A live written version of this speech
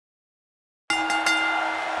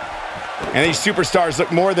And these superstars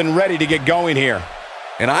look more than ready to get going here.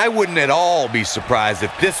 And I wouldn't at all be surprised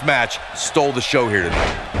if this match stole the show here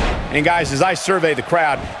tonight. And guys, as I survey the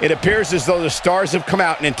crowd, it appears as though the stars have come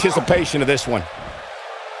out in anticipation of this one.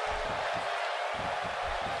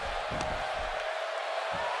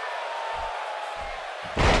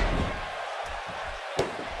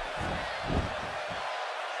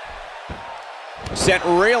 Sent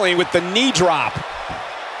reeling with the knee drop.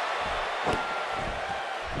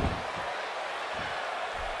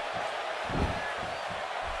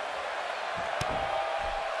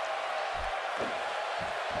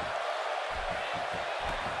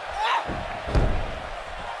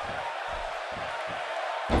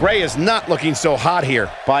 Ray is not looking so hot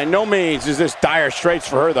here. By no means is this dire straits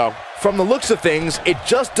for her, though. From the looks of things, it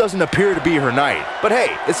just doesn't appear to be her night. But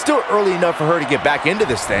hey, it's still early enough for her to get back into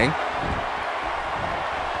this thing.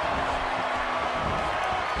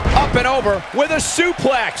 Up and over with a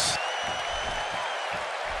suplex.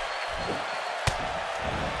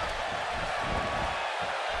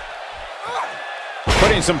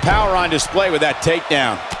 Putting some power on display with that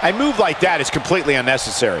takedown. A move like that is completely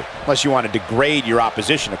unnecessary, unless you want to degrade your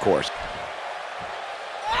opposition, of course.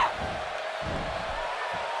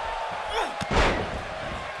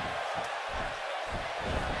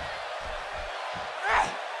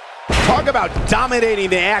 Talk about dominating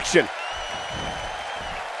the action.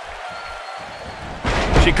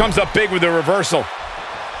 She comes up big with a reversal.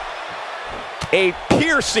 A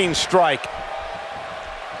piercing strike.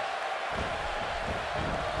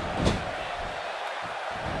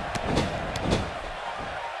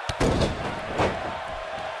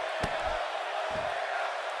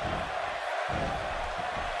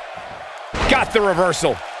 Got the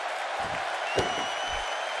reversal.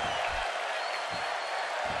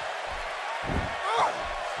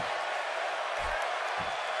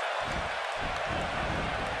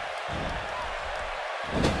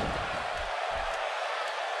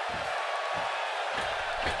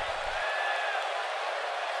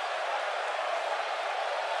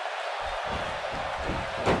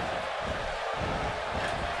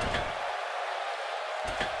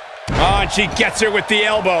 Oh, and she gets her with the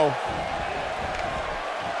elbow.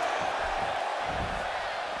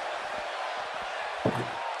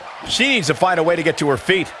 She needs to find a way to get to her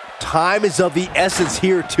feet. Time is of the essence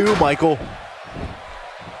here too, Michael.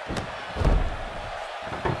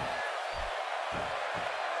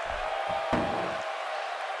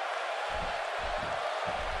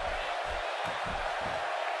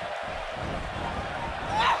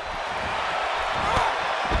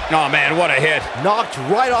 Oh man, what a hit. Knocked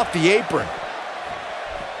right off the apron.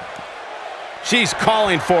 She's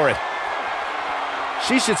calling for it.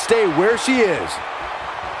 She should stay where she is.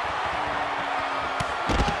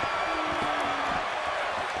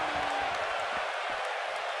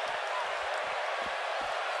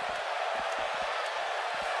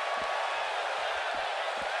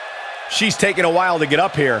 She's taking a while to get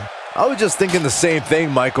up here. I was just thinking the same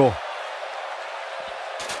thing, Michael.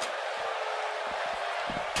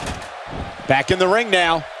 Back in the ring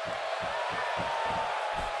now.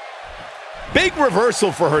 Big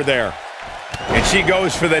reversal for her there. And she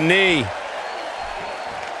goes for the knee.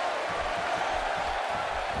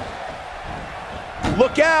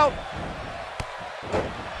 Look out!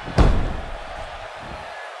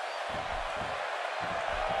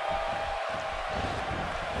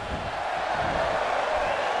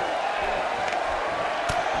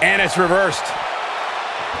 And it's reversed.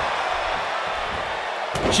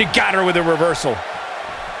 She got her with a reversal.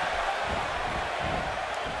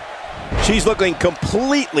 She's looking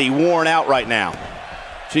completely worn out right now.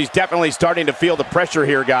 She's definitely starting to feel the pressure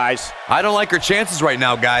here, guys. I don't like her chances right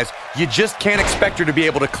now, guys. You just can't expect her to be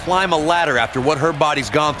able to climb a ladder after what her body's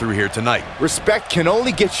gone through here tonight. Respect can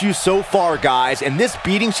only get you so far, guys, and this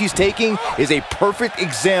beating she's taking is a perfect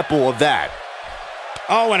example of that.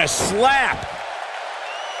 Oh, and a slap.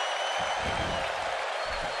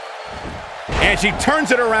 And she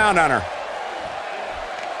turns it around on her.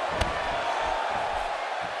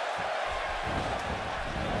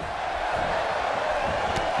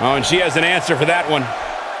 Oh, and she has an answer for that one.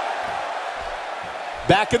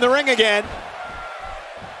 Back in the ring again.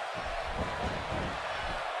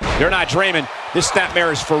 They're not dreaming. This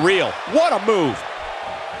snapmare is for real. What a move.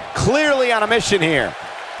 Clearly on a mission here.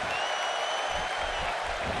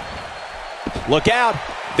 Look out.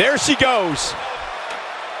 There she goes.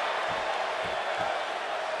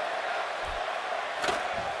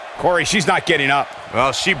 Corey, she's not getting up.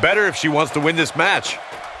 Well, she better if she wants to win this match.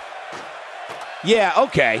 Yeah,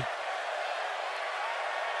 okay.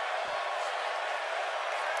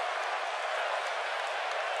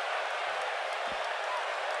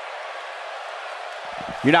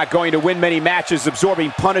 You're not going to win many matches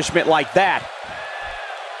absorbing punishment like that.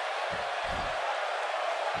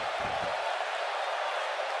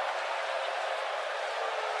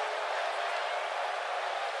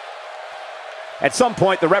 At some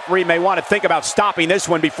point, the referee may want to think about stopping this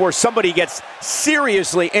one before somebody gets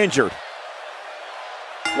seriously injured.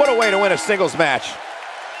 What a way to win a singles match.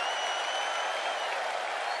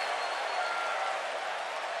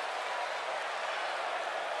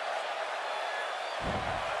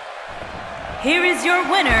 Here is your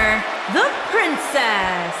winner, the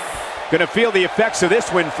Princess. Gonna feel the effects of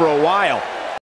this win for a while.